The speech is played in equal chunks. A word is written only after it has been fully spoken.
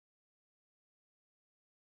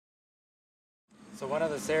So one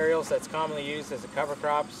of the cereals that's commonly used as a cover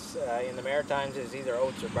crops in the Maritimes is either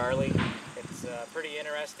oats or barley. It's pretty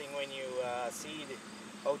interesting when you seed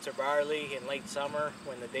oats or barley in late summer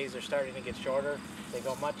when the days are starting to get shorter. They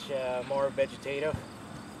go much more vegetative.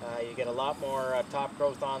 You get a lot more top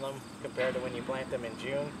growth on them compared to when you plant them in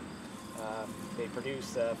June. They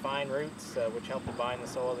produce fine roots which help to bind the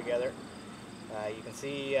soil together. You can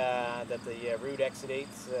see that the root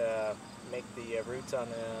exudates make the roots on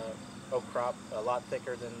the oat crop a lot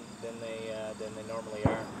thicker than they normally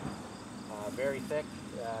are. Very thick,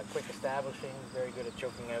 quick establishing, very good at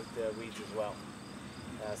choking out weeds as well.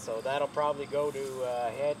 So that'll probably go to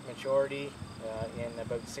head maturity in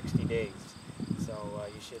about 60 days. So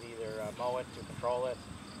you should either mow it to control it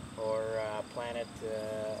or plant it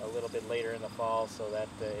a little bit later in the fall so that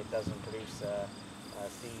it doesn't produce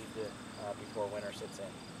seed before winter sets in.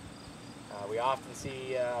 We often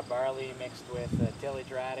see barley mixed with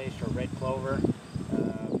tillage radish or red clover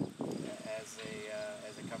as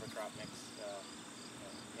a cover crop mix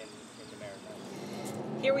in the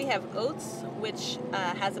Maritimes. Here we have oats, which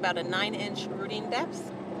has about a 9-inch rooting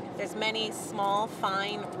depth. There's many small,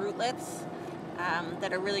 fine rootlets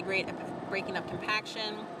that are really great at breaking up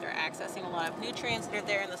compaction. They're accessing a lot of nutrients that are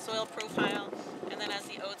there in the soil profile, and then as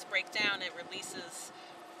the oats break down, it releases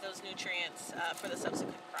those nutrients for the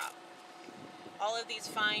subsequent crop. All of these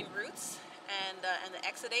fine roots and the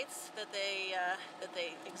exudates that they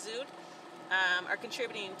exude are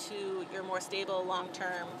contributing to your more stable,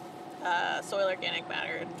 long-term soil organic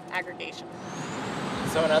matter aggregation.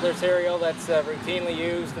 So another cereal that's routinely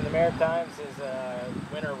used in the Maritimes is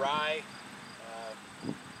winter rye.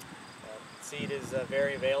 Seed is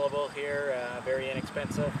very available here, very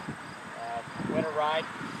inexpensive. Winter rye,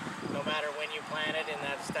 no matter when you plant it in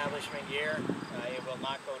that establishment year, it will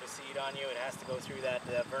not go to seed on you. It has to go through that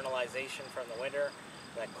vernalization from the winter,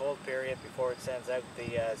 that cold period before it sends out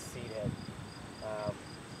the seed head.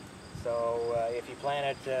 So if you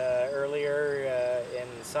plant it earlier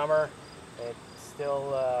in summer, it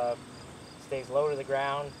still stays low to the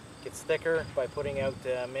ground, gets thicker by putting out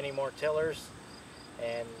many more tillers,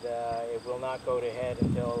 and it will not go to head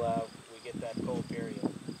until we get that cold period.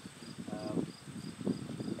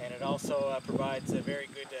 And it also provides a very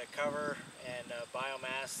good cover and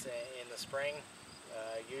biomass in the spring.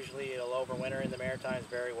 Usually it'll overwinter in the Maritimes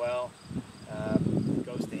very well. It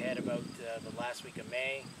goes to head about the last week of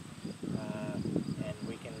May, and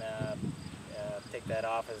we can take that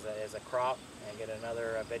off as a crop and get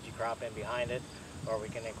another veggie crop in behind it, or we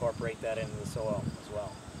can incorporate that into the soil as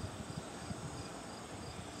well.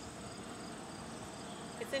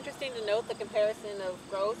 It's interesting to note the comparison of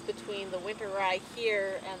growth between the winter rye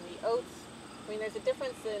here and the oats. I mean, there's a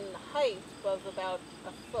difference in height of about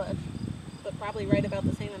a foot, but probably right about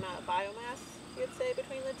the same amount of biomass, you'd say,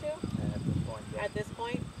 between the two? At this point, yeah. At this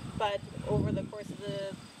point, but over the course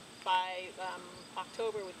of by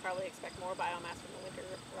October, we'd probably expect more biomass from the winter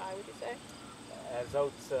rye, would you say? As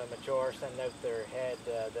oats mature, send out their head,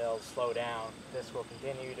 they'll slow down. This will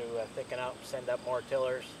continue to thicken up, send up more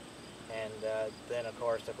tillers. And then, of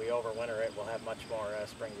course, if we overwinter it, we'll have much more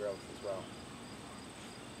spring growth as well.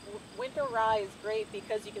 Winter rye is great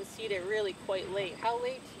because you can seed it really quite late. How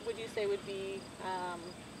late would you say would be,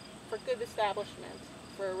 for good establishment,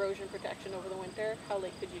 for erosion protection over the winter, how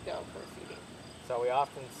late could you go for seeding? So we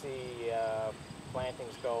often see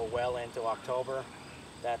plantings go well into October.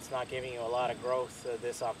 That's not giving you a lot of growth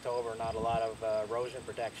this October, not a lot of erosion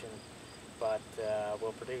protection, but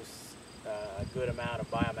will produce a good amount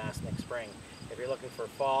of biomass next spring. If you're looking for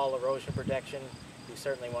fall erosion protection, you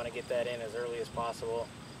certainly want to get that in as early as possible,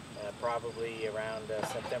 probably around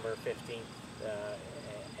September 15th,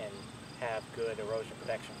 and have good erosion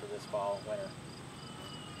protection for this fall and winter.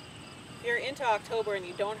 If you're into October and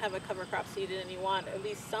you don't have a cover crop seeded and you want at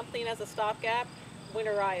least something as a stopgap,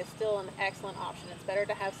 winter rye is still an excellent option. It's better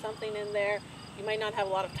to have something in there. You might not have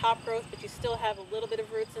a lot of top growth, but you still have a little bit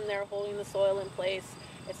of roots in there holding the soil in place.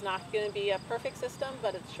 It's not going to be a perfect system,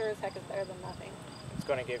 but it sure as heck is better than nothing. It's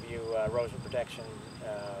going to give you erosion protection,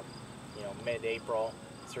 mid-April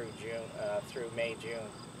through May, June,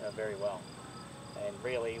 very well. And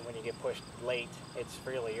really, when you get pushed late, it's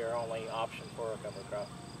really your only option for a cover crop.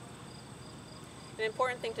 An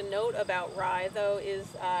important thing to note about rye, though, is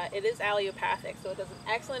it is allelopathic, so it does an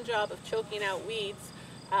excellent job of choking out weeds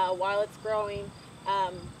while it's growing.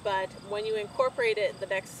 But when you incorporate it the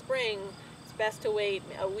next spring, it's best to wait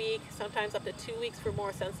a week, sometimes up to 2 weeks for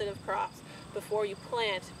more sensitive crops before you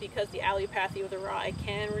plant, because the allelopathy of the rye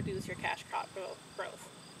can reduce your cash crop growth.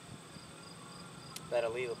 That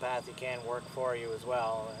allelopathy can work for you as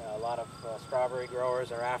well. A lot of strawberry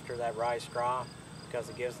growers are after that rye straw, because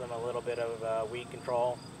it gives them a little bit of weed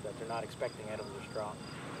control that they're not expecting out of their straw.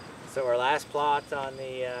 So our last plot on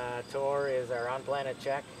the tour is our unplanted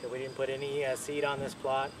check. We didn't put any seed on this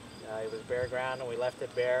plot. It was bare ground and we left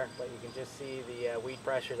it bare, but you can just see the weed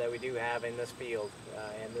pressure that we do have in this field.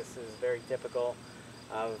 And this is very typical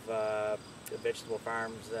of the vegetable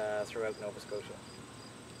farms throughout Nova Scotia.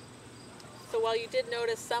 So while you did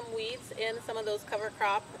notice some weeds in some of those cover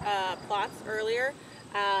crop plots earlier,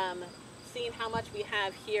 seeing how much we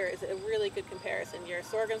have here is a really good comparison. Your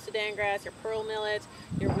sorghum Sudan grass, your pearl millet,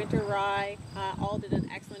 your winter rye, all did an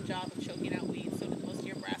excellent job of choking out weeds. So did most of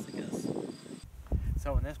your brassicas.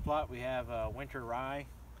 So in this plot we have winter rye.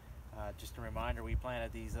 Just a reminder, we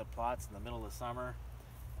planted these plots in the middle of summer.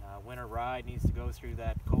 Winter rye needs to go through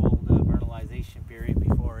that cold vernalization period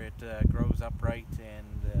before it grows upright and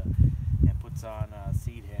puts on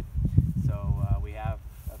seed head. So we have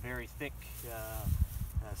a very thick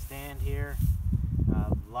stand here,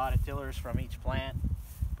 a lot of tillers from each plant,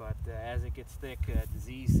 but as it gets thick,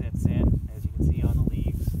 disease sets in, as you can see on the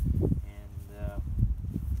leaves, and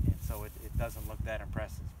so it doesn't look that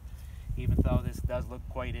impressive. Even though this does look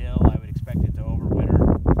quite ill, I would expect it to overwinter,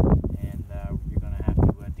 and you're going to have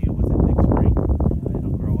to deal with it next spring.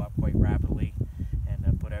 It'll grow up quite rapidly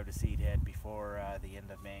and put out a seed head before the end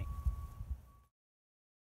of May.